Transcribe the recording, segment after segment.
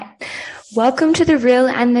Welcome to the Real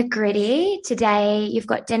and the Gritty. Today you've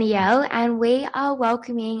got Danielle and we are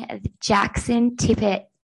welcoming Jaxon Tippett.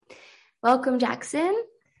 Welcome, Jaxon.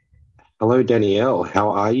 Hello, Danielle.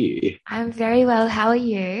 How are you? I'm very well. How are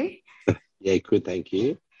you? Yeah, good, thank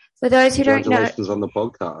you. For those who don't know, Congratulations on the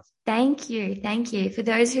podcast. thank you. Thank you. For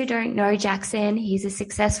those who don't know Jaxon, he's a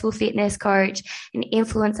successful fitness coach, an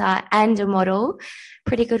influencer and a model.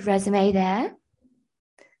 Pretty good resume there.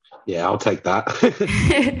 Yeah, I'll take that.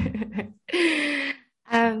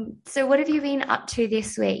 So what have you been up to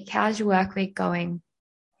this week? How's your work week going?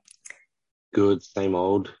 Good, same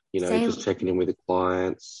old, just checking in with the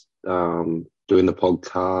clients, doing the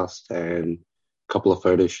podcast and a couple of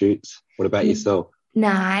photo shoots. What about yourself?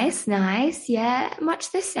 Nice. Yeah,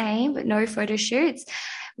 much the same, but no photo shoots.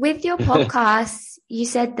 With your podcast, you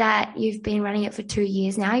said that you've been running it for 2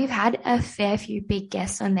 years now. You've had a fair few big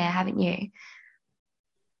guests on there, haven't you?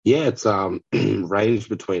 Yeah, it's ranged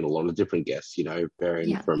between a lot of different guests,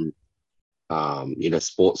 varying from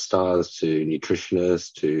sports stars to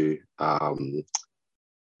nutritionists to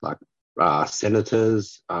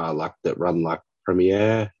senators that run like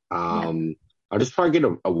Premiere. I just try to get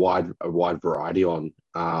a wide variety on.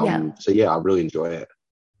 So yeah, I really enjoy it.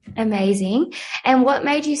 Amazing. And what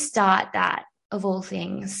made you start that, of all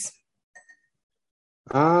things?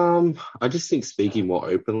 I just think speaking more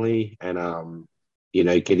openly and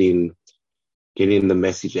getting the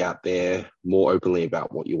message out there more openly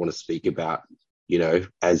about what you want to speak about,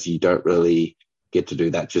 as you don't really get to do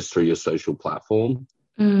that just through your social platform.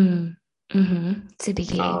 It's a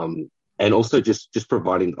biggie. And also just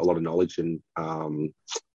providing a lot of knowledge and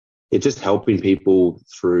it's just helping people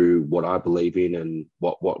through what I believe in and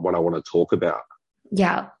what I want to talk about.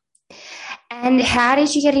 Yeah. And how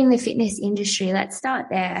did you get in the fitness industry? Let's start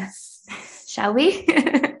there, shall we?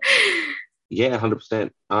 Yeah,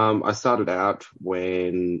 100%. I started out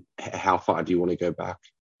how far do you want to go back?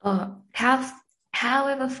 Oh,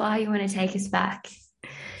 however far you want to take us back.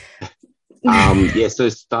 So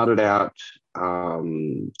started out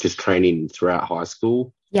just training throughout high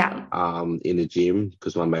school. Yeah. In the gym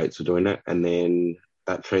because my mates were doing it, and then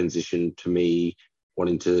that transitioned to me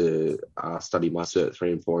wanting to study my Cert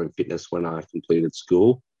 3 and 4 in fitness when I completed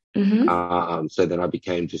school. So then I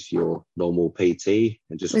became just your normal PT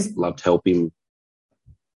and just loved helping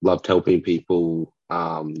people,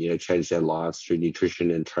 change their lives through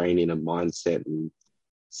nutrition and training and mindset and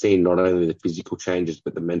seeing not only the physical changes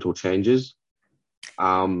but the mental changes.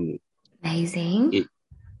 Amazing.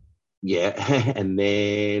 And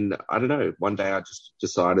then I don't know. One day I just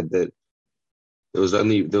decided that there was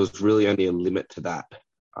really only a limit to that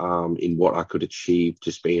in what I could achieve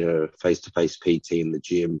just being a face-to-face PT in the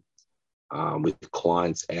gym with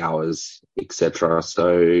clients' hours, etc.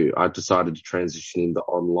 So I decided to transition into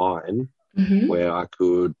online where I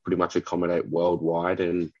could pretty much accommodate worldwide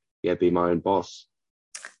and be my own boss.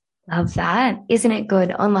 Love that. Isn't it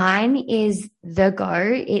good? Online is the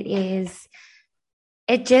go.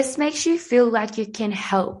 It just makes you feel like you can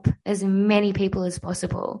help as many people as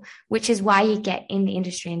possible, which is why you get in the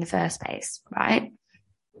industry in the first place, right?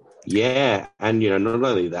 Yeah. And, not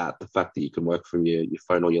only that, the fact that you can work from your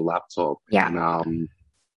phone or your laptop. Yeah. And,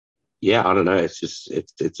 I don't know.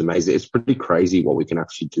 It's amazing. It's pretty crazy what we can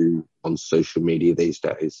actually do on social media these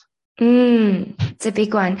days. It's a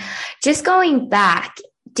big one. Just going back,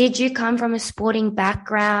 did you come from a sporting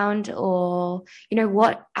background or,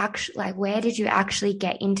 where did you actually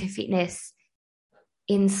get into fitness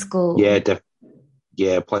in school?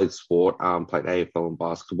 Yeah, played sport, played AFL and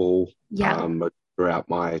basketball throughout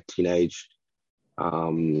my teenage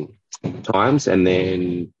times. And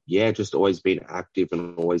then, just always been active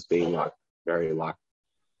and always been very I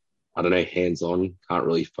don't know, hands-on, can't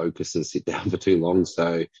really focus and sit down for too long.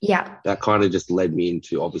 So that kind of just led me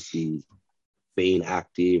into obviously being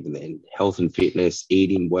active and then health and fitness,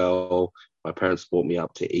 eating well. My parents brought me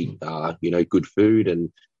up to eat, good food.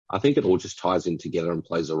 And I think it all just ties in together and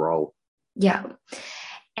plays a role. Yeah.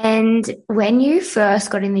 And when you first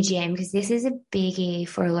got in the gym, because this is a biggie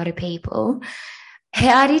for a lot of people,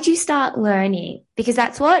 how did you start learning? Because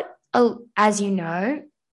that's what, as you know,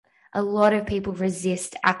 a lot of people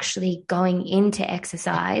resist actually going into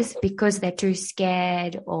exercise because they're too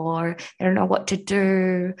scared or they don't know what to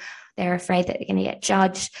do. They're afraid that they're going to get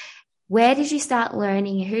judged. Where did you start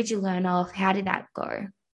learning? Who did you learn off? How did that go?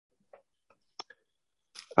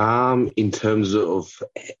 In terms of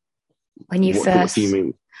when you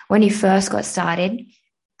first got started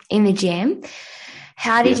in the gym,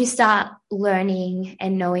 how did you start learning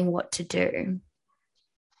and knowing what to do?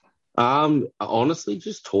 Honestly,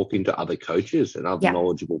 just talking to other coaches and other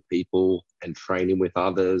knowledgeable people and training with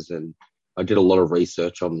others. And I did a lot of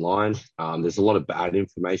research online. There's a lot of bad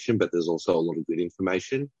information, but there's also a lot of good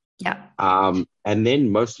information. Yeah. And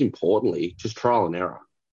then most importantly, just trial and error.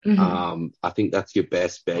 I think that's your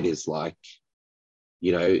best bet is like,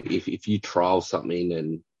 if you trial something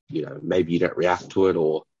and, maybe you don't react to it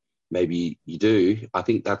or maybe you do, I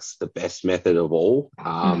think that's the best method of all.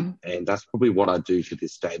 And that's probably what I do to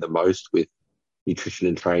this day the most with nutrition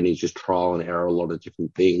and training is just trial and error a lot of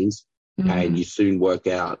different things. And you soon work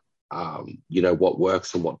out, what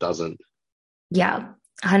works and what doesn't. Yeah,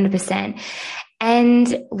 100%.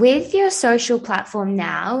 And with your social platform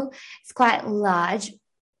now, it's quite large.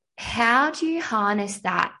 How do you harness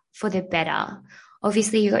that for the better?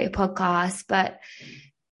 Obviously, you got your podcast, but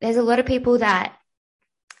there's a lot of people that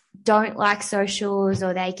don't like socials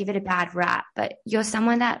or they give it a bad rap, but you're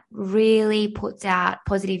someone that really puts out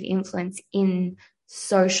positive influence in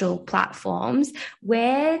social platforms.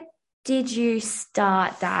 Where did you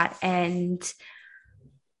start that and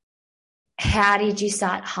how did you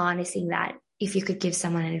start harnessing that? If you could give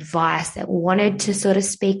someone an advice that wanted to sort of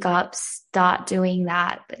speak up, start doing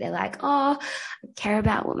that, but they're like, oh, I care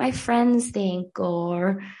about what my friends think,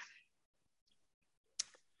 or...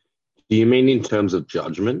 Do you mean in terms of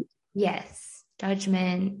judgment? Yes,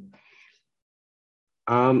 judgment.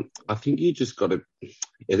 I think you just got to,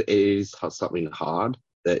 it is something hard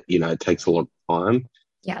that, it takes a lot of time.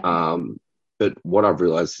 Yeah. But what I've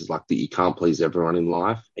realized is like that you can't please everyone in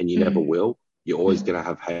life and you never will. You're always going to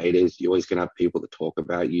have haters. You're always going to have people that talk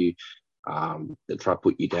about you, that try to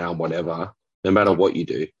put you down, whatever, no matter what you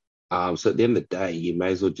do. So at the end of the day, you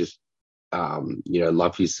may as well just,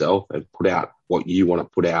 love yourself and put out what you want to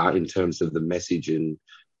put out in terms of the message and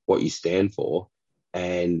what you stand for.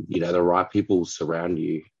 And, the right people surround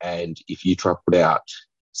you. And if you try to put out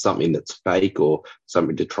something that's fake or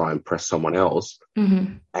something to try and impress someone else,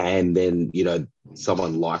 and then,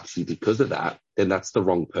 someone likes you because of that, then that's the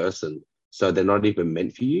wrong person. So they're not even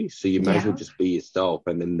meant for you. So you may as well just be yourself,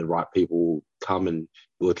 and then the right people will come and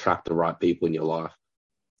will attract the right people in your life.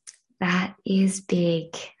 That is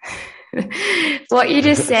big. What you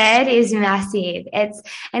just said is massive.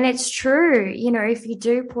 It's true. If you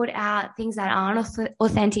do put out things that aren't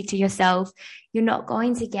authentic to yourself, you're not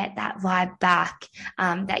going to get that vibe back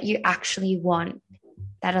that you actually want,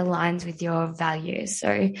 that aligns with your values.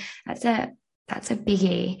 So that's a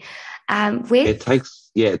biggie. It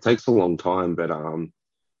takes a long time, but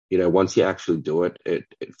once you actually do it,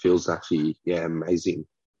 it feels actually amazing.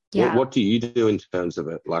 Yeah. What do you do in terms of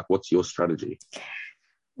it? Like, what's your strategy?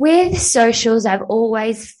 With socials, I've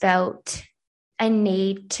always felt a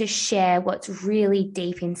need to share what's really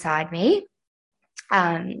deep inside me.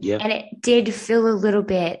 And it did feel a little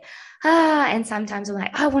bit, and sometimes I'm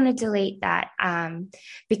like, I want to delete that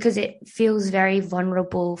because it feels very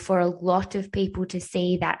vulnerable for a lot of people to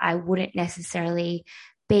see that I wouldn't necessarily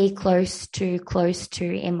be close to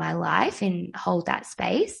in my life and hold that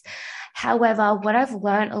space. However, what I've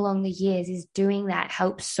learned along the years is doing that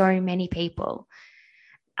helps so many people.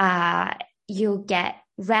 You'll get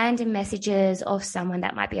random messages of someone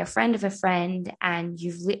that might be a friend of a friend, and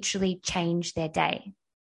you've literally changed their day.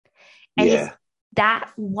 And if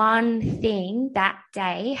that one thing that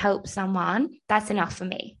day helps someone, that's enough for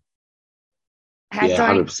me.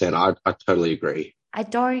 100%. I totally agree. I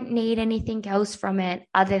don't need anything else from it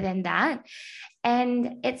other than that.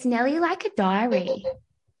 And it's nearly like a diary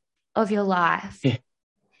of your life.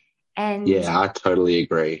 And I totally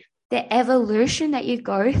agree. The evolution that you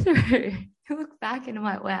go through. You look back and I'm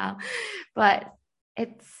like, wow. But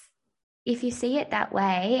if you see it that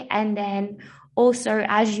way, and then also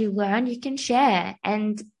as you learn, you can share.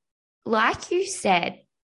 And like you said,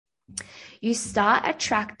 you start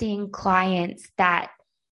attracting clients that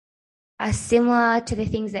are similar to the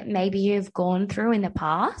things that maybe you've gone through in the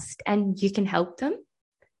past, and you can help them.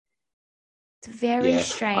 It's very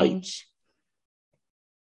strange.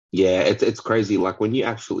 It's crazy. Like when you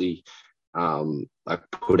actually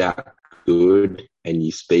put out good and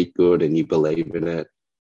you speak good and you believe in it,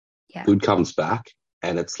 good comes back.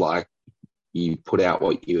 And it's like you put out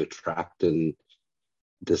what you attract, and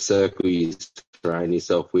the circle you surround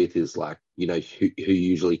yourself with is like, who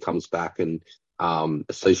usually comes back and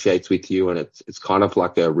associates with you. And it's kind of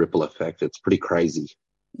like a ripple effect. It's pretty crazy.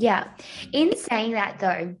 Yeah. In saying that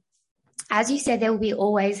though, as you said, there will be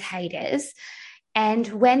always haters. And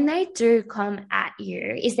when they do come at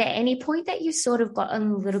you, is there any point that you sort of got a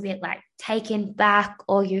little bit like taken back,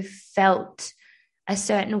 or you felt a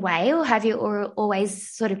certain way, or have you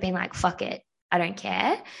always sort of been like, fuck it, I don't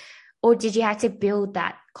care? Or did you have to build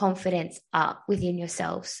that confidence up within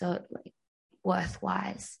yourself so like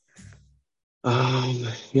worth-wise?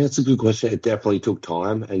 It's a good question. It definitely took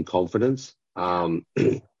time and confidence. Yeah.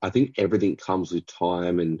 I think everything comes with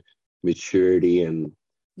time and maturity and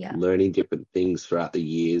Yeah. learning different things throughout the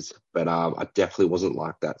years. But I definitely wasn't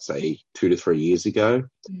like that, say, 2 to 3 years ago.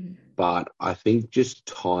 Mm. But I think just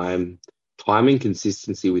time and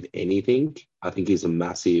consistency with anything, I think is a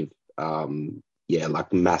massive,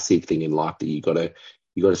 like massive thing in life that you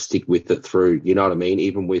gotta stick with it through. You know what I mean?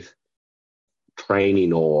 Even with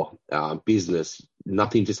training or business,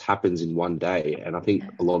 nothing just happens in one day. And I think Yeah.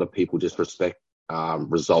 a lot of people just respect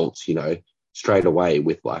results, straight away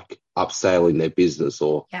with like upscaling their business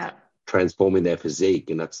or Yeah. transforming their physique.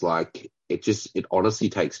 And it's like, it honestly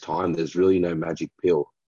takes time. There's really no magic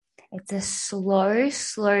pill. It's a slow,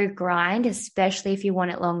 slow grind, especially if you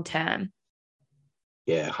want it long term.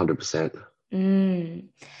 Yeah, 100%. Mm.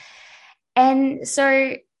 And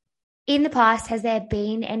so, in the past, has there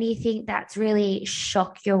been anything that's really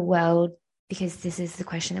shocked your world? Because this is the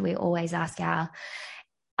question that we always ask our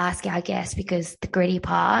guests, because the gritty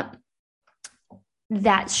part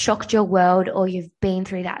that shocked your world, or you've been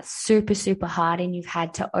through that super, super hard and you've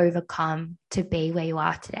had to overcome to be where you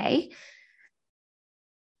are today.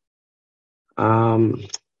 Um,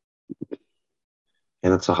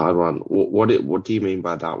 and it's a hard one. What do you mean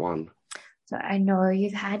by that one? So I know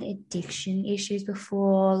you've had addiction issues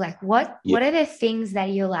before. Like Yeah. what are the things that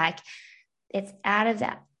you're like, it's out of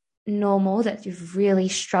that normal that you've really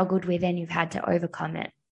struggled with and you've had to overcome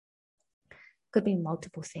it? Could be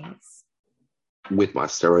multiple things. With my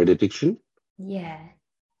steroid addiction. Yeah,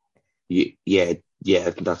 Yeah,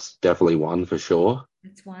 that's definitely one for sure.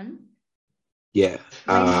 that's one. Yeah.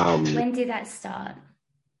 When did that start?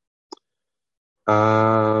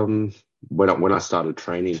 Um, when I started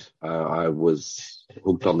training, I was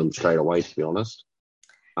hooked on them straight away, to be honest.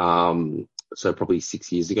 So probably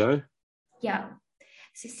 6 years ago. Yeah.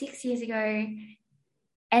 So 6 years ago.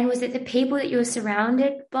 And was it the people that you were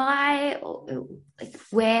surrounded by? Or like,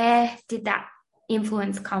 where did that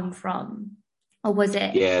influence come from? Or was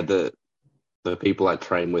it, Yeah, the people I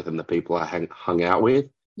trained with and the people I hung out with.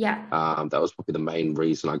 yeah, That was probably the main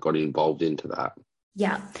reason I got involved into that.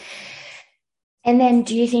 yeah. And then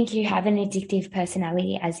do you think you have an addictive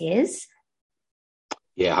personality as is?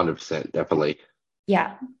 Yeah, 100%, definitely.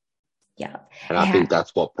 Yeah, yeah. And And I think how,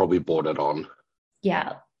 that's what probably brought it on.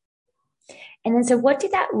 yeah. And then so what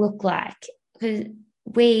did that look like? Because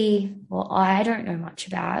I don't know much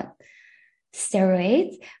about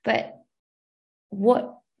steroids, but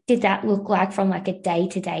what did that look like from like a day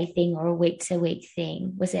to day thing or a week to week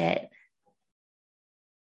thing? Was it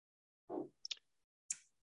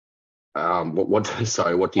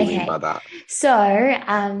Sorry, what do you mean by okay? that?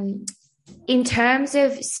 So, in terms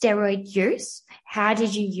of steroid use, how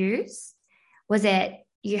did you use? Was it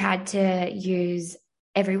you had to use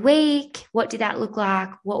every week? What did that look like?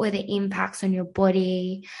 What were the impacts on your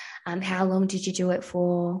body? How long did you do it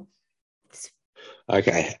for?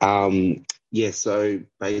 Okay. Yeah, so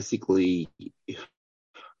basically, yeah,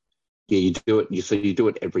 you do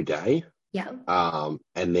it every day. Yeah,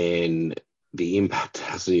 And then the impact it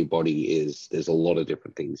has on your body is there's a lot of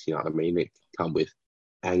different things, you know what I mean? It can come with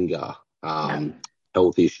anger, yeah,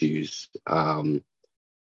 health issues,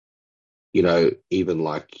 even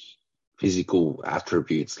like physical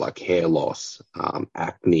attributes like hair loss,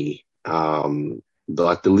 acne,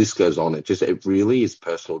 like the list goes on. It really is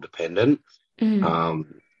personal dependent. mm,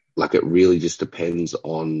 Um, like it really just depends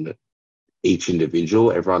on each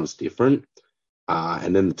individual. Everyone's different.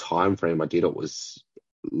 And then the time frame I did it was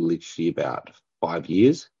literally about 5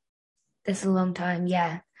 years. that's a long time.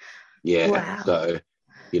 Yeah, Yeah. wow. So,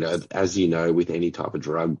 as you know, with any type of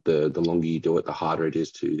drug, the longer you do it, the harder it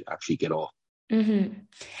is to actually get off. Mm-hmm.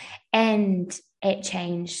 And it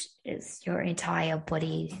changes your entire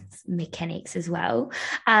body's mechanics as well.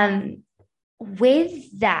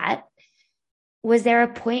 With that, was there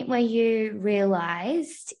a point where you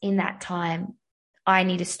realized in that time, I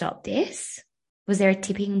need to stop this? Was there a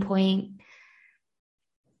tipping point?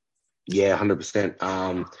 Yeah,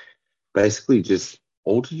 100%. Basically just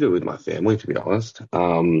all to do with my family, to be honest.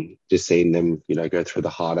 Just seeing them, go through the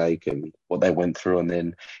heartache and what they went through and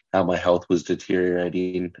then how my health was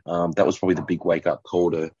deteriorating. That was probably the big wake up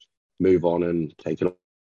call to move on and take it away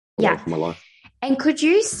Yeah. from my life. And could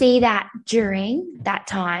you see that during that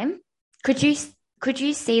time? Could you could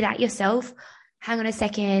you see that yourself? Hang on a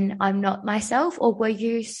second, I'm not myself, or were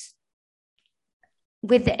you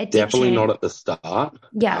with the Definitely not addiction? at the start.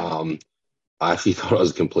 Yeah, I actually thought I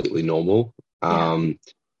was completely normal. yeah.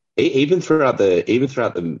 Even throughout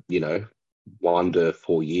the 1 to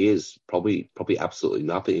 4 years, probably absolutely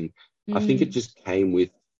nothing. I think it Mm, just came with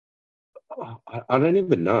I don't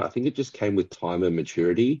even know. I think it just came with time and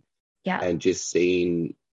maturity yeah, and just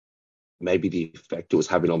seeing maybe the effect it was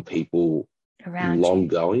having on people Around long you.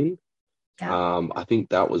 going. Yeah. I think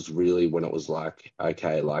that was really when it was like,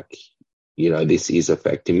 okay, like, this is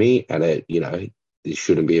affecting me and this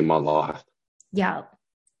shouldn't be in my life. Yeah.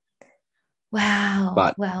 Wow.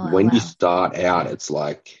 But Wow. Wow. when you Wow. start out, it's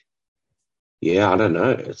like, yeah, I don't know.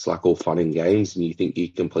 It's like all fun and games and you think you're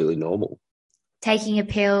completely normal. Taking a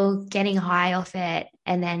pill, getting high off it,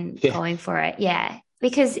 and then Yeah. going for it. Yeah.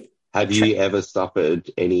 Because Have tr you ever suffered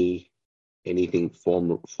anything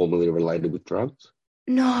formally related with drugs?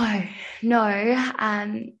 no,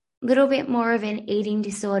 no. Little bit more of an eating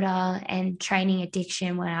disorder and training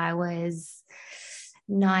addiction when I was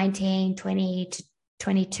 19, 20 to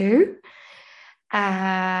 22.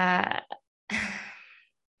 Uh,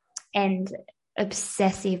 and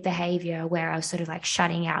obsessive behavior where I was sort of like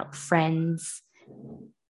shutting out friends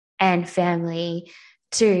and family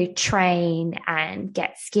to train and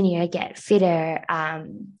get skinnier, get fitter.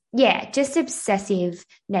 Yeah, just obsessive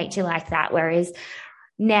nature like that. Whereas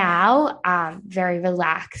now, very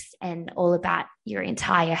relaxed and all about your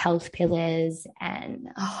entire health pillars and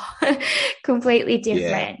completely Yeah.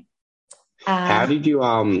 different. Uh, How did you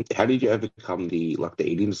overcome the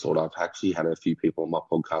eating disorder? I've actually had a few people on my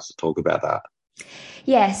podcast to talk about that.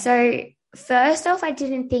 yeah, so first off, I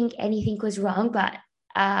didn't think anything was wrong, but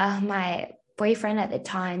my boyfriend at the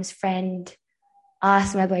time's friend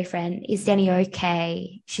asked my boyfriend, "Is Denny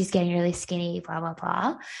okay? She's getting really skinny, blah, blah,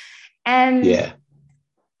 blah." And Yeah.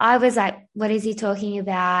 I was like, what is he talking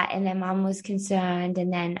about? And then mum was concerned.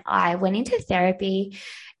 And then I went into therapy,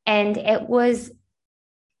 and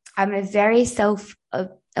I'm a very self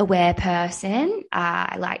aware person.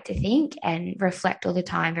 I like to think and reflect all the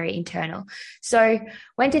time, very internal. So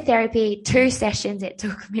went to therapy, 2 sessions it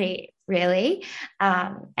took me really.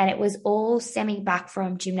 And it was all stemming back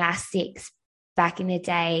from gymnastics back in the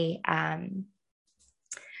day.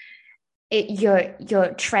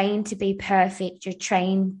 You're trained to be perfect. You're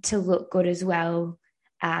trained to look good as well.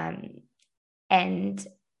 And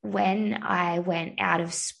when I went out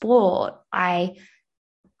of sport, I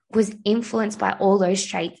was influenced by all those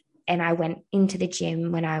traits. And I went into the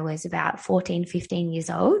gym when I was about 14, 15 years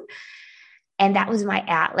old. And that was my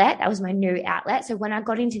outlet. That was my new outlet. So when I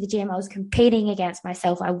got into the gym, I was competing against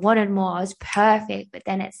myself. I wanted more. I was perfect. But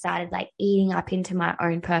then it started like eating up into my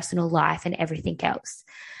own personal life and everything else.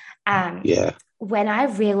 Yeah. When I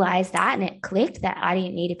realized that and it clicked that I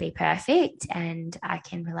didn't need to be perfect and I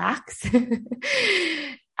can relax,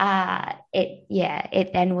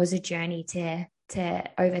 it then was a journey to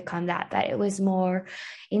overcome that. But it was more,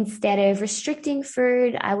 instead of restricting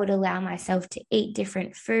food, I would allow myself to eat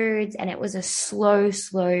different foods, and it was a slow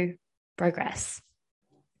progress.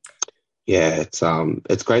 Yeah.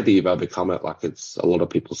 It's great that you've overcome it. Like it's a lot of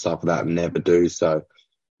people suffer that and never do. So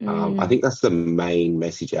I think that's the main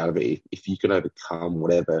message out of it. If you can overcome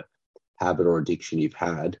whatever habit or addiction you've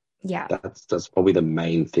had, Yeah. that's probably the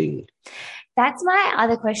main thing. That's my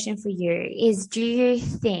other question for you is, do you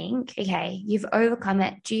think, okay, you've overcome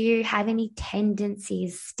it. Do you have any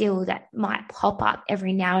tendencies still that might pop up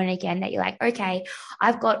every now and again that you're like, okay,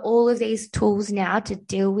 I've got all of these tools now to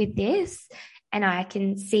deal with this, and I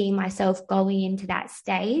can see myself going into that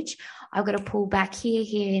stage. I've got to pull back here,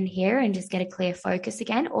 here, and here and just get a clear focus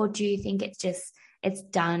again? Or do you think it's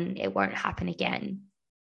done, it won't happen again?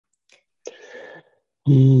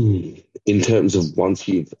 In terms of once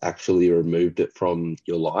you've actually removed it from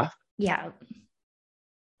your life, Yeah.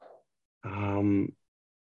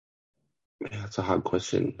 that's a hard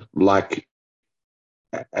question. Like,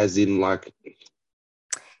 as in, like,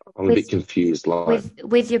 I'm a bit With confused. Like,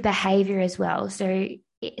 with your behavior as well. So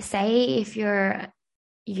say if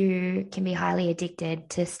you can be highly addicted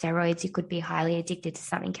to steroids, you could be highly addicted to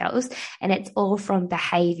something else, and it's all from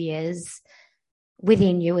behaviors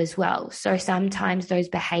within you as well. So sometimes those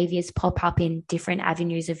behaviors pop up in different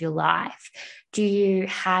avenues of your life. Do you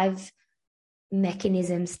have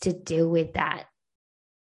mechanisms to deal with that?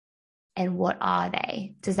 And what are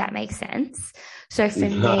they? Does that make sense? So for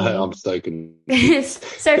I'm me, so confused.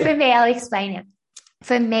 I'll explain it.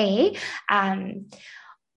 For me,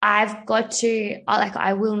 I've got to, like,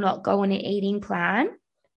 I will not go on an eating plan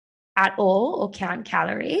at all or count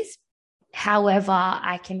calories. However,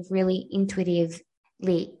 I can really intuitively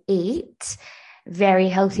eat very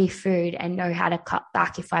healthy food and know how to cut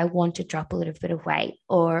back if I want to drop a little bit of weight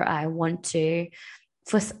or I want to,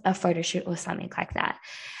 for a photo shoot or something like that.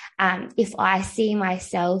 If I see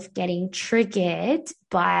myself getting triggered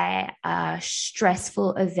by a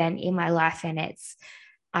stressful event in my life and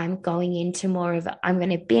I'm going into more of I'm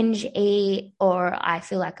going to binge eat, or I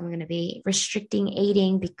feel like I'm going to be restricting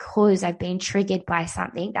eating because I've been triggered by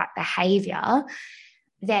something, that behavior,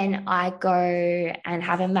 then I go and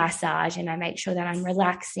have a massage and I make sure that I'm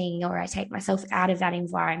relaxing or I take myself out of that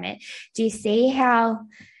environment. Do you see how?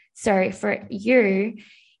 So for you,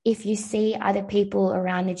 if you see other people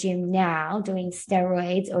around the gym now doing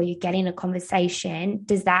steroids or you get in a conversation,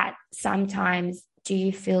 does that sometimes, do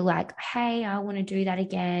you feel like, hey, I want to do that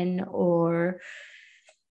again? Or,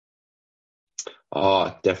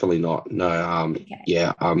 Oh, definitely not. No, okay,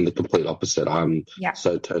 yeah, I'm the complete opposite. I'm yeah,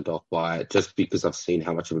 so turned off by it just because I've seen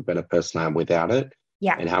how much of a better person I am without it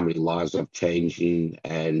yeah, and how many lives I've changing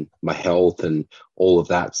and my health and all of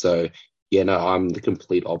that. So, yeah, no, I'm the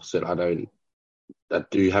complete opposite. I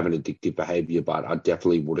do have an addictive behavior, but I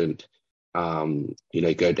definitely wouldn't,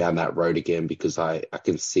 go down that road again because I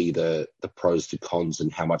can see the pros to cons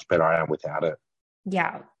and how much better I am without it.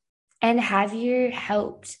 yeah. And have you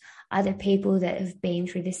helped other people that have been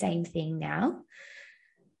through the same thing now?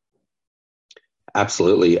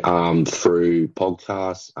 Absolutely. Through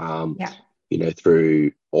podcasts, Yeah,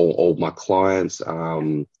 through all my clients,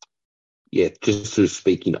 yeah, just through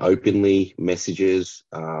speaking openly, messages.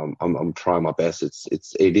 I'm trying my best.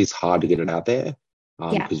 It is hard to get it out there,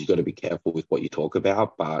 yeah. because you've got to be careful with what you talk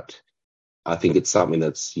about. But I think it's something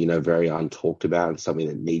that's, very untalked about and something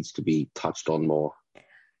that needs to be touched on more.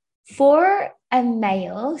 For a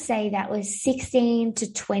male, say that was 16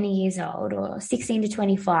 to 20 years old or 16 to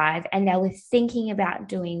 25, and they were thinking about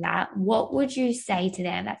doing that, what would you say to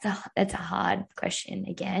them? That's a hard question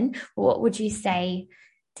again. What would you say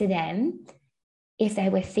to them if they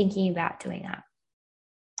were thinking about doing that?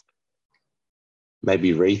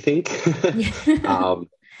 Maybe rethink. Yeah.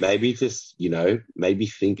 Maybe just, maybe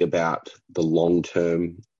think about the long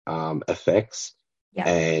term effects Yeah.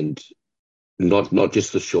 and not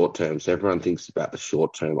just the short term. So everyone thinks about the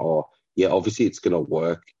short term. Or yeah, obviously it's going to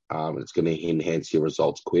work. It's going to enhance your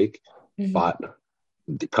results quick, Mhm. but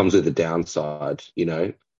it comes with a downside.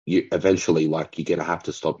 You eventually, like, you're going to have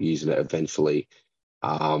to stop using it eventually.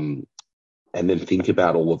 Um, and then think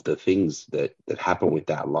about all of the things that happen with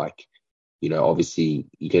that. Like, obviously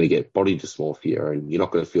you're going to get body dysmorphia, and you're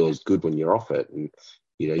not going to feel as good when you're off it, and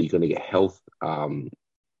you're going to get health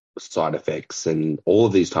side effects and all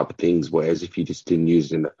of these type of things. Whereas if you just didn't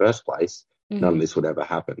use it in the first place, none of Mhm. this would ever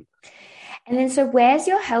happen. And then, so where's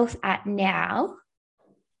your health at now?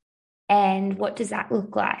 And what does that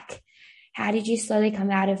look like? How did you slowly come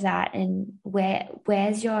out of that? And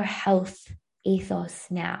where's your health ethos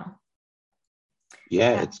now?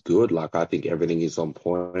 Yeah, Yeah. it's good. Like, I think everything is on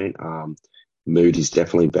point. Mood is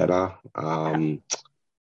definitely better. Yeah.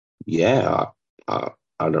 Yeah,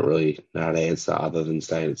 I don't really know how to answer other than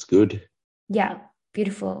saying it's good. Yeah.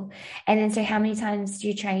 Beautiful. And then, so how many times do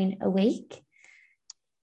you train a week?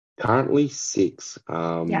 Currently six,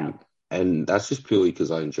 Yeah. and that's just purely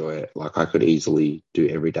because I enjoy it. Like, I could easily do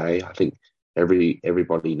every day. I think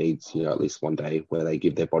everybody needs, at least one day where they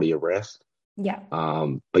give their body a rest. Yeah.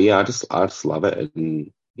 But yeah, I just love it,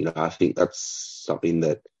 and I think that's something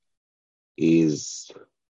that is,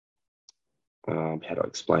 how do I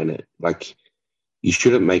explain it? Like, you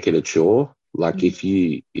shouldn't make it a chore. Like,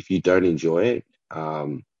 Mhm. if you don't enjoy it,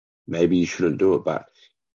 maybe you shouldn't do it. But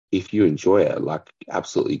if you enjoy it, like,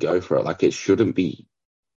 absolutely go for it. Like,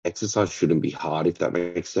 exercise shouldn't be hard, if that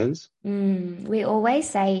makes sense. We always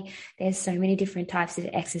say there's so many different types of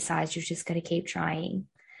exercise. You've just got to keep trying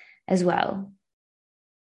as well.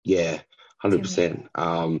 Yeah, To, 100%.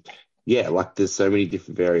 Yeah, like, there's so many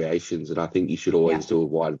different variations, and I think you should yeah. always do a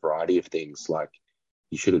wide variety of things. Like,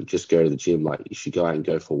 you shouldn't just go to the gym. Like, you should go out and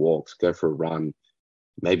go for walks, go for a run,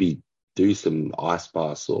 maybe do some ice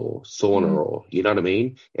baths or sauna, Mm, or you know what I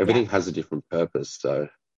mean? yeah. Everything has a different purpose. So,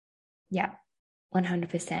 Yeah.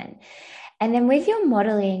 100%. And then with your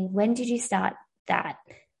modeling, when did you start that?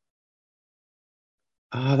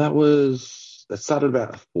 that started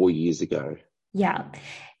about 4 years ago. Yeah.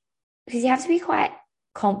 Because you have to be quite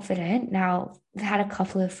confident. Now, I've had a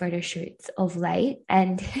couple of photo shoots of late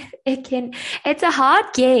and it's a hard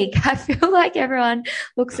gig. I feel like everyone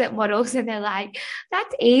looks at models and they're like,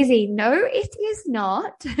 that's easy. No, it is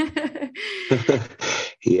not.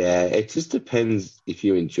 Yeah, it just depends if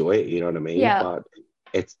you enjoy it, you know what I mean? Yeah. But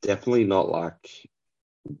it's definitely not like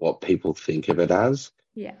what people think of it as.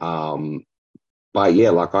 Yeah. Um, but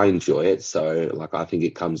yeah, like, I enjoy it, so, like, I think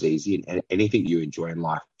it comes easy, and anything you enjoy in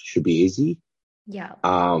life should be easy. Yeah.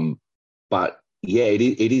 Um, but yeah,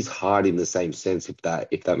 it is hard in the same sense, if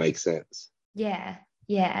that makes sense. Yeah.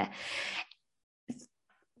 Yeah.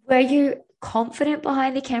 Were you confident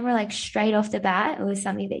behind the camera, like straight off the bat? It was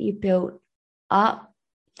something that you built up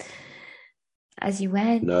as you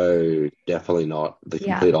went? No, definitely not. The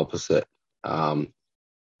Yeah. complete opposite. I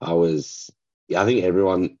was, yeah, I think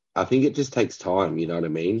everyone I think it just takes time, you know what I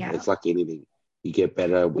mean? Yeah. It's like anything. You get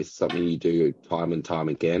better with something you do time and time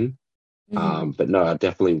again. Hmm. But no, I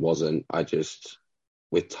definitely wasn't. I just,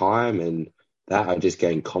 with time and that, I just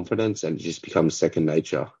gained confidence and it just becomes second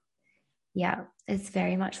nature. Yeah. It's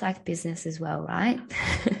very much like business as well, right?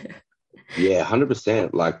 Yeah,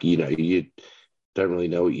 100%. Like, you don't really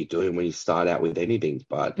know what you're doing when you start out with anything,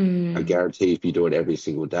 but I Mm, guarantee if you do it every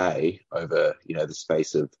single day over, the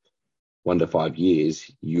space of 1 to 5 years,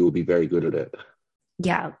 you will be very good at it.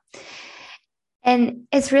 yeah. And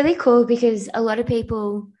it's really cool because a lot of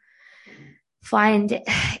people find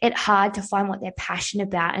it hard to find what they're passionate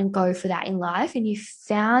about and go for that in life. And you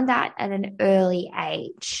found that at an early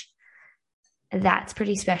age. That's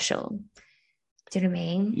pretty special. Do you know what I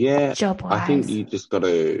mean? Yeah, Job I think wise. you just got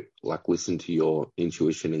to like listen to your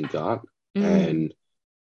intuition and gut Mm, and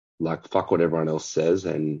like fuck what everyone else says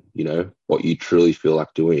and what you truly feel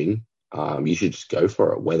like doing. You should just go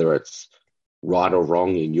for it, whether it's right or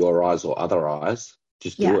wrong in your eyes or other eyes.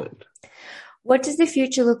 Just do yeah. it. What does the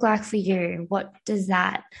future look like for you? What does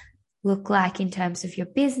that look like in terms of your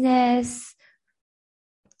business,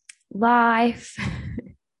 life?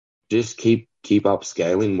 Just keep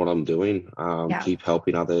upscaling what I'm doing. Yeah. Keep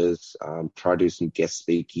helping others. Try to do some guest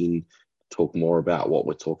speaking. Talk more about what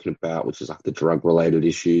we're talking about, which is like the drug related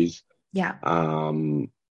issues. Yeah. Um,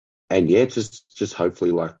 and yeah, just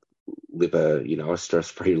hopefully like live a stress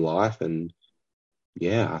free life. And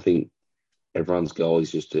yeah, I think everyone's goal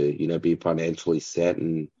is just to be financially set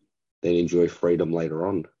and then enjoy freedom later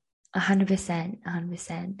on. 100%.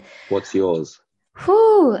 100%. What's yours?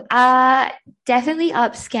 Whew, definitely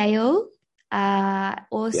upscale.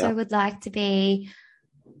 Also Yeah. would like to be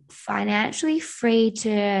financially free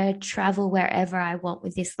to travel wherever I want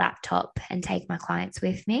with this laptop and take my clients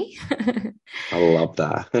with me. I love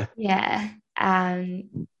that. Yeah.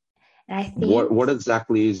 And I What think what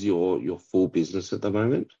exactly is your full business at the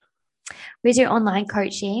moment? we do online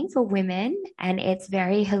coaching for women and it's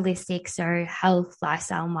very holistic. So health,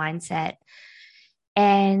 lifestyle, mindset.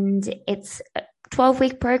 And it's a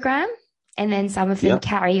 12-week program. And then some of them Yep.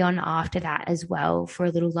 carry on after that as well for a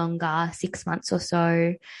little longer, 6 months or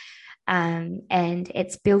so. And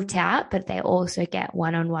it's built out, but they also get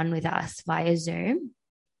one-on-one with us via Zoom.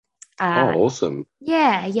 Uh, Oh, awesome.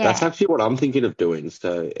 yeah, That's yeah. actually what I'm thinking of doing.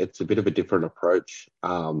 So it's a bit of a different approach.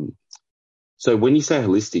 So when you say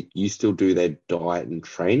holistic, you still do their diet and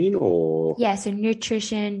training or? Yeah, so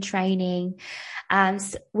nutrition, training.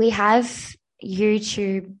 So we have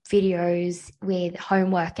YouTube videos with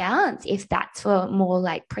home workouts, if that's for more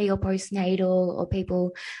like pre or postnatal or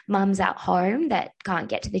people, mums at home that can't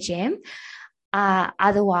get to the gym.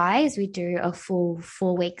 Otherwise, we do a full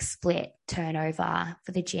 4 week split turnover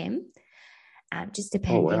for the gym, just Oh,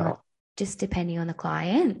 depending on wow. the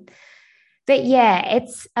client. But yeah,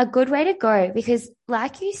 it's a good way to go because,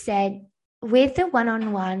 like you said, with the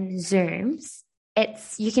one-on-one Zooms,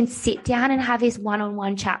 it's you can sit down and have this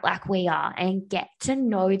one-on-one chat like we are and get to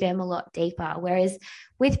know them a lot deeper. Whereas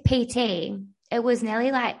with PT, it was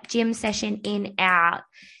nearly like gym session in out,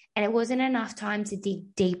 and it wasn't enough time to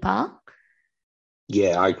dig deeper.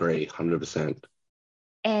 Yeah, I agree, 100%.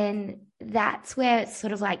 And that's where it's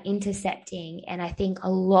sort of like intercepting. And I think a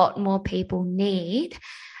lot more people need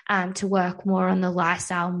to work more on the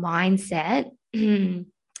lifestyle mindset.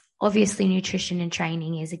 Obviously, nutrition and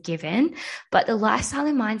training is a given, but the lifestyle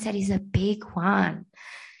and mindset is a big one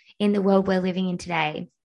in the world we're living in today.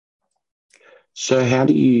 So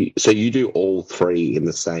you do all three in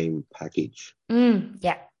the same package?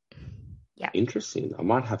 Yeah, yeah, Interesting. I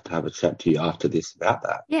might have to have a chat to you after this about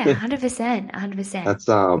yeah, that. 100%, 100%. That's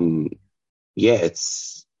yeah,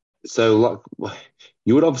 it's so like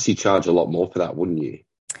you would obviously charge a lot more for that, wouldn't you?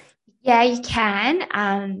 Yeah, you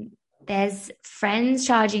can. There's friends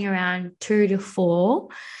charging around 2 to 4.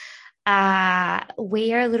 We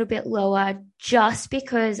are a little bit lower just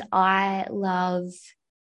because I love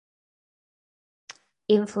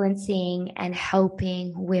influencing and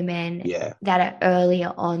helping women Yeah. that are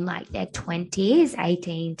earlier on, like their 20s,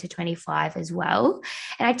 18 to 25 as well.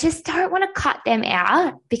 And I just don't want to cut them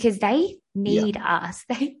out because they Yeah. need us.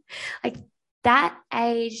 They like that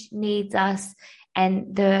age needs us.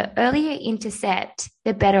 And the earlier intercept,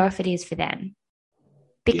 the better off it is for them.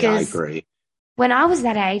 Yeah, I Because agree. when I was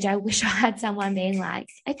that age, I wish I had someone being like,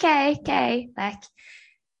 okay, okay, like,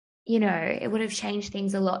 it would have changed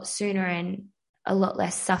things a lot sooner and a lot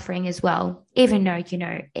less suffering as well, even though,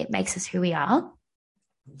 it makes us who we are.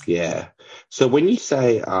 Yeah. So when you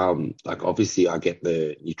say like obviously I get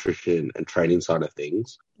the nutrition and training side of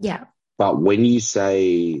things, Yeah. but when you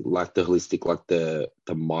say like the holistic, like the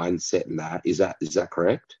mindset and that, is that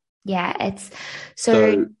correct? Yeah. It's So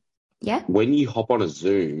so. Yeah. when you hop on a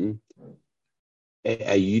Zoom,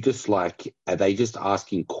 are you just like, are they just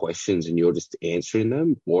asking questions and you're just answering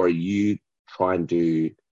them? Or are you trying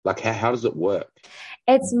to, like, how does it work?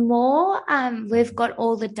 It's more, we've got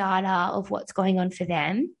all the data of what's going on for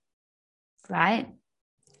them, right?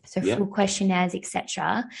 So Yeah. full questionnaires,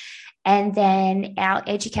 etc. And then our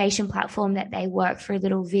education platform that they work through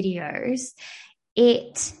little videos,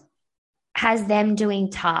 it has them doing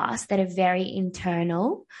tasks that are very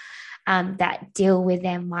internal, that deal with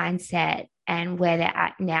their mindset and where they're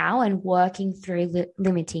at now and working through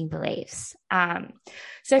limiting beliefs.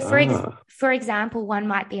 So, Ah, for example, one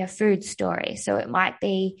might be a food story. So it might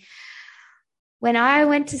be when I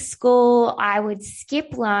went to school, I would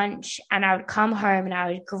skip lunch and I would come home and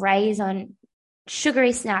I would graze on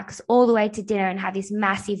sugary snacks all the way to dinner and have this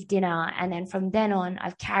massive dinner. And then from then on,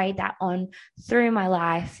 I've carried that on through my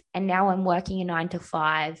life. And now I'm working a 9 to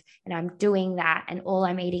 5 and I'm doing that. And all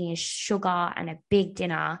I'm eating is sugar and a big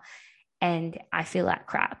dinner. And I feel like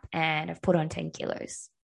crap and I've put on 10 kilos.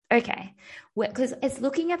 Okay. Because it's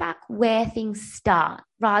looking about where things start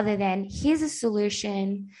rather than here's a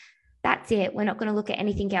solution. That's it. We're not going to look at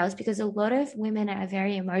anything else because a lot of women are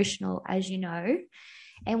very emotional, as you know,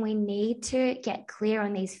 and we need to get clear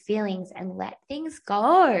on these feelings and let things go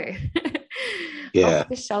off yeah.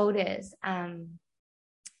 the shoulders.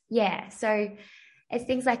 Yeah. So it's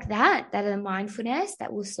things like that that are the mindfulness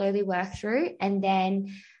that we'll slowly work through. And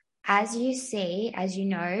then as you see, as you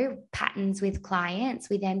know, patterns with clients,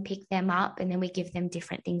 we then pick them up and then we give them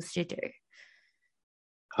different things to do.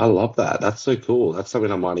 I love that. That's so cool. That's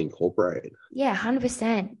something I might incorporate. Yeah,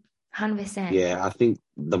 100%. 100%. Yeah, I think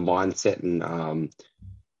the mindset and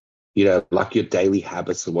like your daily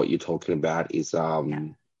habits and what you're talking about is Yeah.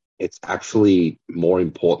 it's actually more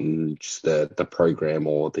important than just the program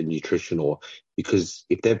or the nutrition or because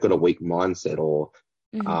if they've got a weak mindset or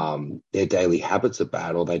Mm-hmm. their daily habits are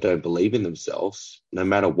bad or they don't believe in themselves, no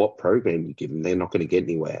matter what program you give them, they're not going to get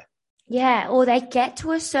anywhere. Yeah, or they get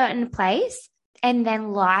to a certain place and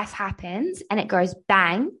then life happens and it goes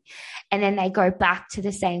bang, and then they go back to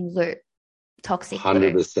the same loop, toxic loop.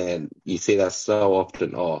 100%. You see that so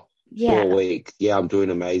often. Oh, Yeah, 4 weeks. Yeah, I'm doing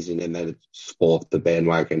amazing. And then it's off the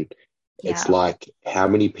bandwagon. It's yeah. like how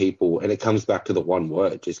many people, and it comes back to the one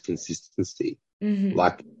word, just consistency. Mm-hmm.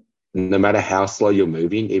 Like no matter how slow you're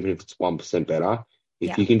moving, even if it's 1% better, if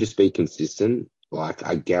Yeah, you can just be consistent, like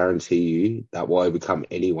I guarantee you that will overcome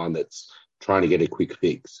anyone that's trying to get a quick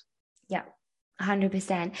fix. yeah.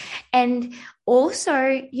 100%. And also,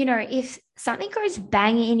 if something goes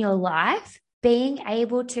bang in your life, being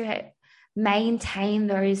able to maintain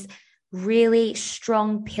those really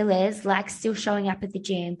strong pillars, like still showing up at the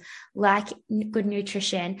gym, like good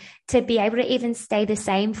nutrition, to be able to even stay the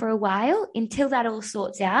same for a while until that all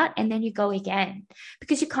sorts out. And then you go again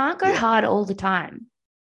because you can't go Yeah, hard all the time.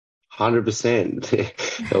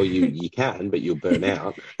 100%. Or you can, but you'll burn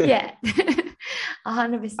out. Yeah.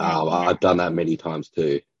 100%. Yeah. I've done that many times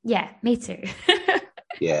too. Yeah. Me too.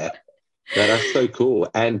 Yeah. No, that's so cool.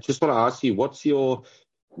 And just want to ask you,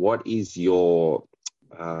 what is your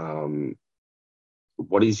um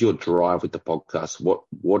what is your drive with the podcast?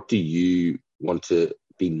 What do you want to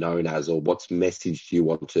be known as, or what's message do you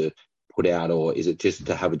want to put out, or is it just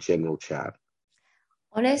to have a general chat?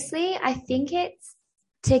 Honestly, I think it's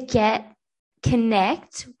to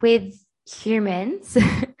connect with humans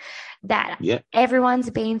that Yeah, everyone's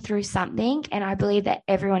been through something. And I believe that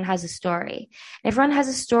everyone has a story. Everyone has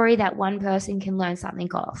a story that one person can learn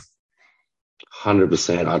something off.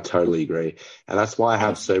 100%. I totally agree. And that's why I And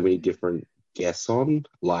have so many different guests on,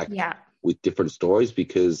 like yeah, with different stories,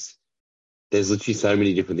 because there's literally so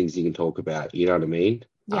many different things you can talk about. You know what I mean?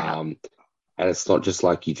 yeah, And it's not just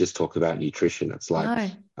like you just talk about nutrition. It's like,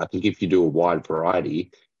 no, I think if you do a wide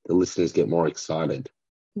variety, the listeners get more excited.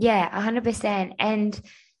 yeah, 100%. And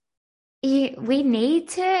we need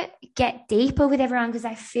to get deeper with everyone because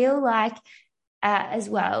I feel like as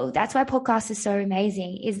well. That's why podcast is so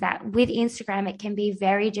amazing, is that with Instagram, it can be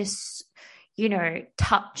very just,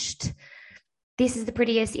 touched. This is the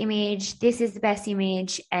prettiest image. This is the best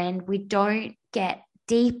image. And we don't get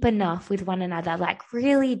deep enough with one another, like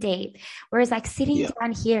really deep. Whereas, like sitting Yeah.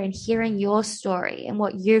 down here and hearing your story and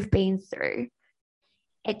what you've been through,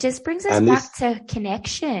 it just brings us And back this, to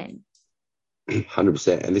connection.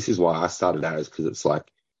 100%. And this is why I started out, is because it's like,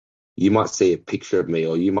 you might see a picture of me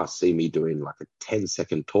or you might see me doing like a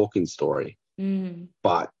 10-second talking story, Mm.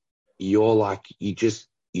 but you're like, you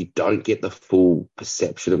don't get the full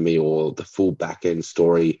perception of me or the full back end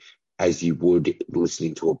story as you would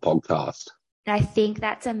listening to a podcast. And I think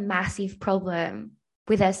that's a massive problem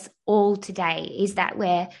with us all today is that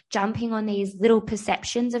we're jumping on these little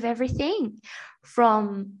perceptions of everything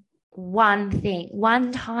from one thing,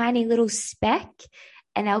 one tiny little speck,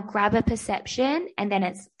 and they'll grab a perception and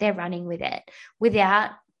then they're running with it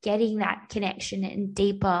without getting that connection and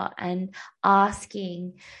deeper and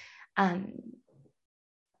asking.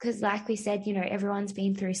 Because like we said, everyone's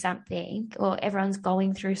been through something, or everyone's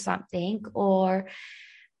going through something, or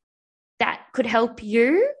that could help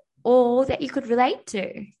you or that you could relate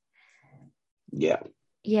to. Yeah.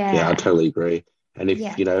 Yeah. Yeah, I totally agree. And if,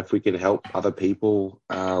 Yeah. if we can help other people,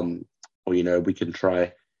 or, we can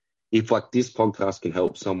try, if like this podcast can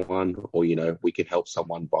help someone, or, we can help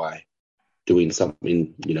someone by doing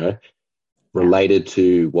something, related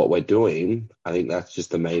to what we're doing, I think that's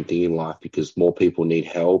just the main thing in life, because more people need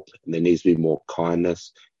help and there needs to be more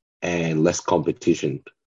kindness and less competition.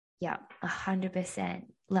 Yeah, 100%.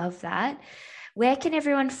 Love that. Where can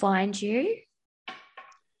everyone find you?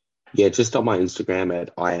 Yeah, just on my Instagram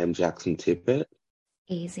at I am Jaxon Tippett.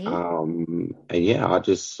 Easy. And yeah,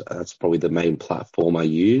 that's probably the main platform I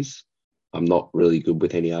use. I'm not really good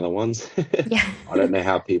with any other ones. Yeah. I don't know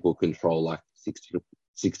how people control like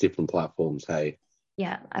six different platforms. Hey.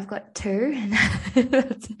 Yeah, I've got 2.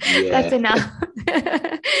 That's Yeah. enough.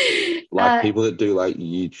 Like people that do like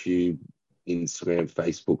YouTube, Instagram,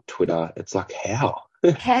 Facebook, Twitter, it's like how?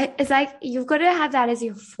 It's like you've got to have that as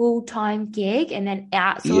your full-time gig and then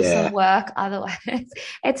outsource Yeah, some work. Otherwise,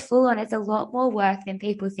 it's full on. It's a lot more work than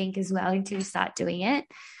people think as well until you start doing it.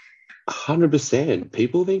 100%.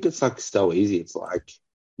 People think it's like so easy. It's like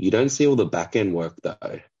you don't see all the back end work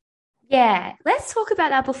though. Yeah, let's talk about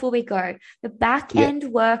that before we go. The back Yeah. end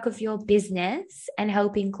work of your business and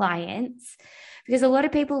helping clients, because a lot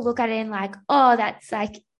of people look at it and like, oh, that's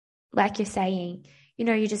like you're saying,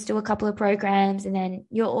 you just do a couple of programs and then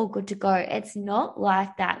you're all good to go. It's not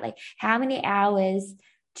like that. Like, how many hours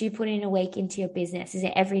do you put in a week into your business? Is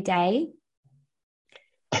it every day?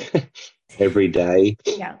 Every day,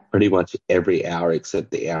 Yeah, pretty much every hour except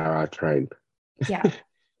the hour I train. yeah,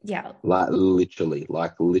 yeah, Literally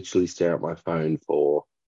stare at my phone for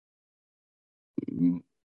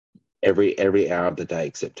every hour of the day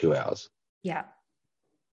except 2 hours. yeah,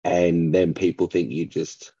 And then people think he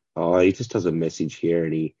just does a message here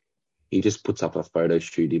and he just puts up a photo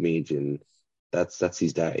shoot image and that's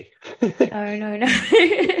his day. no.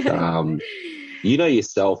 You know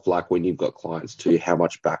yourself, like when you've got clients too, how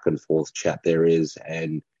much back and forth chat there is.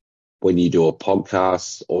 And when you do a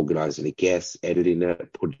podcast, organizing a guest, editing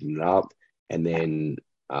it, putting it up, and then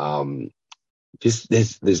just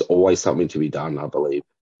there's always something to be done, I believe.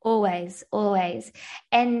 Always, always.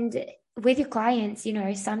 And with your clients,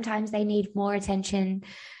 sometimes they need more attention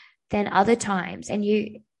than other times.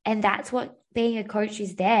 And that's what being a coach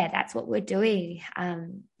is there. That's what we're doing.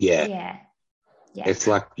 Yeah. Yeah. Yeah. It's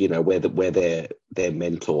like, we're their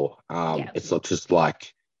mentor. Yeah. It's not just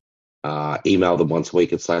like email them once a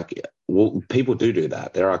week. It's like, well, people do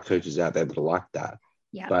that. There are coaches out there that are like that.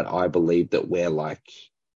 Yeah. But I believe that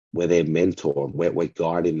we're their mentor and we're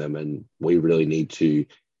guiding them, and we really need to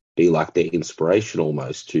be like their inspiration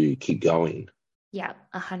almost to keep going. Yeah,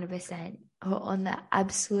 100%. On the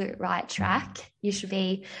absolute right track. You should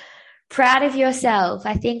be proud of yourself.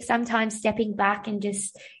 I think sometimes stepping back and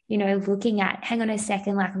just, looking at, hang on a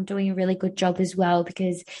second, like I'm doing a really good job as well,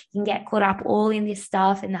 because you can get caught up all in this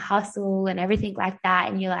stuff and the hustle and everything like that.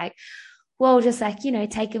 And you're like, well, just like,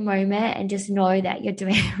 take a moment and just know that you're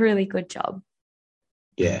doing a really good job.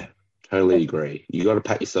 Yeah, totally agree. You got to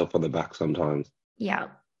pat yourself on the back sometimes. Yeah.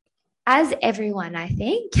 As everyone, I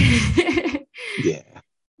think. Yeah.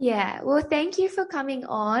 Yeah. Well, thank you for coming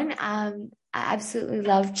on. I absolutely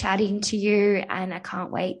love chatting to you, and I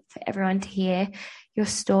can't wait for everyone to hear your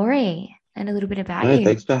story and a little bit about you.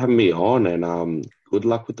 Thanks for having me on, and good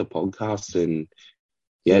luck with the podcast, and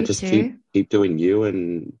You just too. keep doing you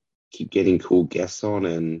and keep getting cool guests on,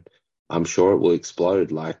 and I'm sure it will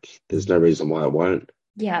explode. Like there's no reason why it won't.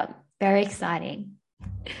 Yeah, very exciting.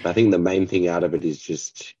 I think the main thing out of it is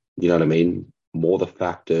just, you know what I mean? More the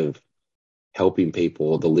fact of helping people,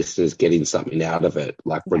 or the listeners getting something out of it,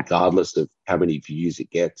 like regardless of how many views it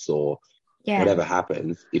gets or whatever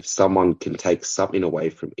happens, if someone can take something away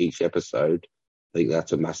from each episode, I think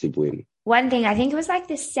that's a massive win. One thing, I think it was like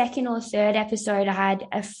the second or third episode, I had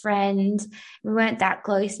a friend, we weren't that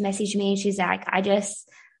close, message me, and she's like, I just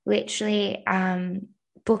literally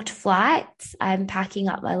booked flights. I'm packing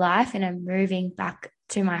up my life and I'm moving back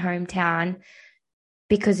to my hometown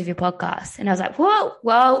because of your podcast. And I was like,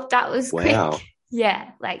 whoa, that was quick.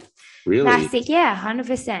 Yeah, like really massive. Yeah,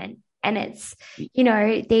 100%. And it's,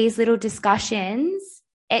 these little discussions,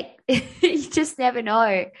 you just never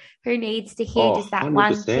know who needs to hear Oh, just that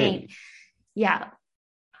one 100%. thing. Yeah.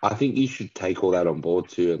 I think you should take all that on board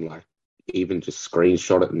too, and like even just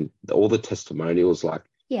screenshot it and all the testimonials. Like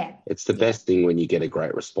Yeah. it's the Yeah. best thing when you get a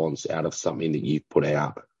great response out of something that you've put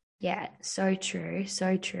out. Yeah. So true.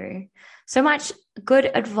 So true. So much good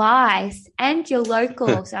advice. And you're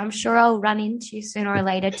local. So I'm sure I'll run into you sooner or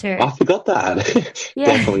later too. I forgot that. Yeah.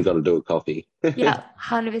 Definitely got to do a coffee. Yeah.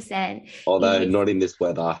 100%. Although You, not in this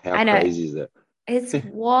weather. How I know. crazy is it? It's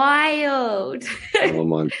wild. Oh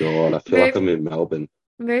my God. I feel like Move I'm in Melbourne.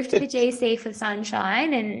 move to the GC for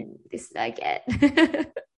sunshine and this I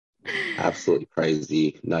get. Absolutely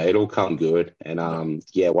crazy. No, it'll come good. And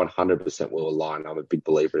yeah, 100% will align. I'm a big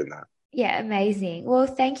believer in that. Yeah, amazing. Well,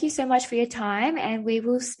 thank you so much for your time and we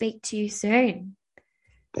will speak to you soon.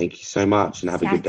 Thank you so much and have a good Chat day.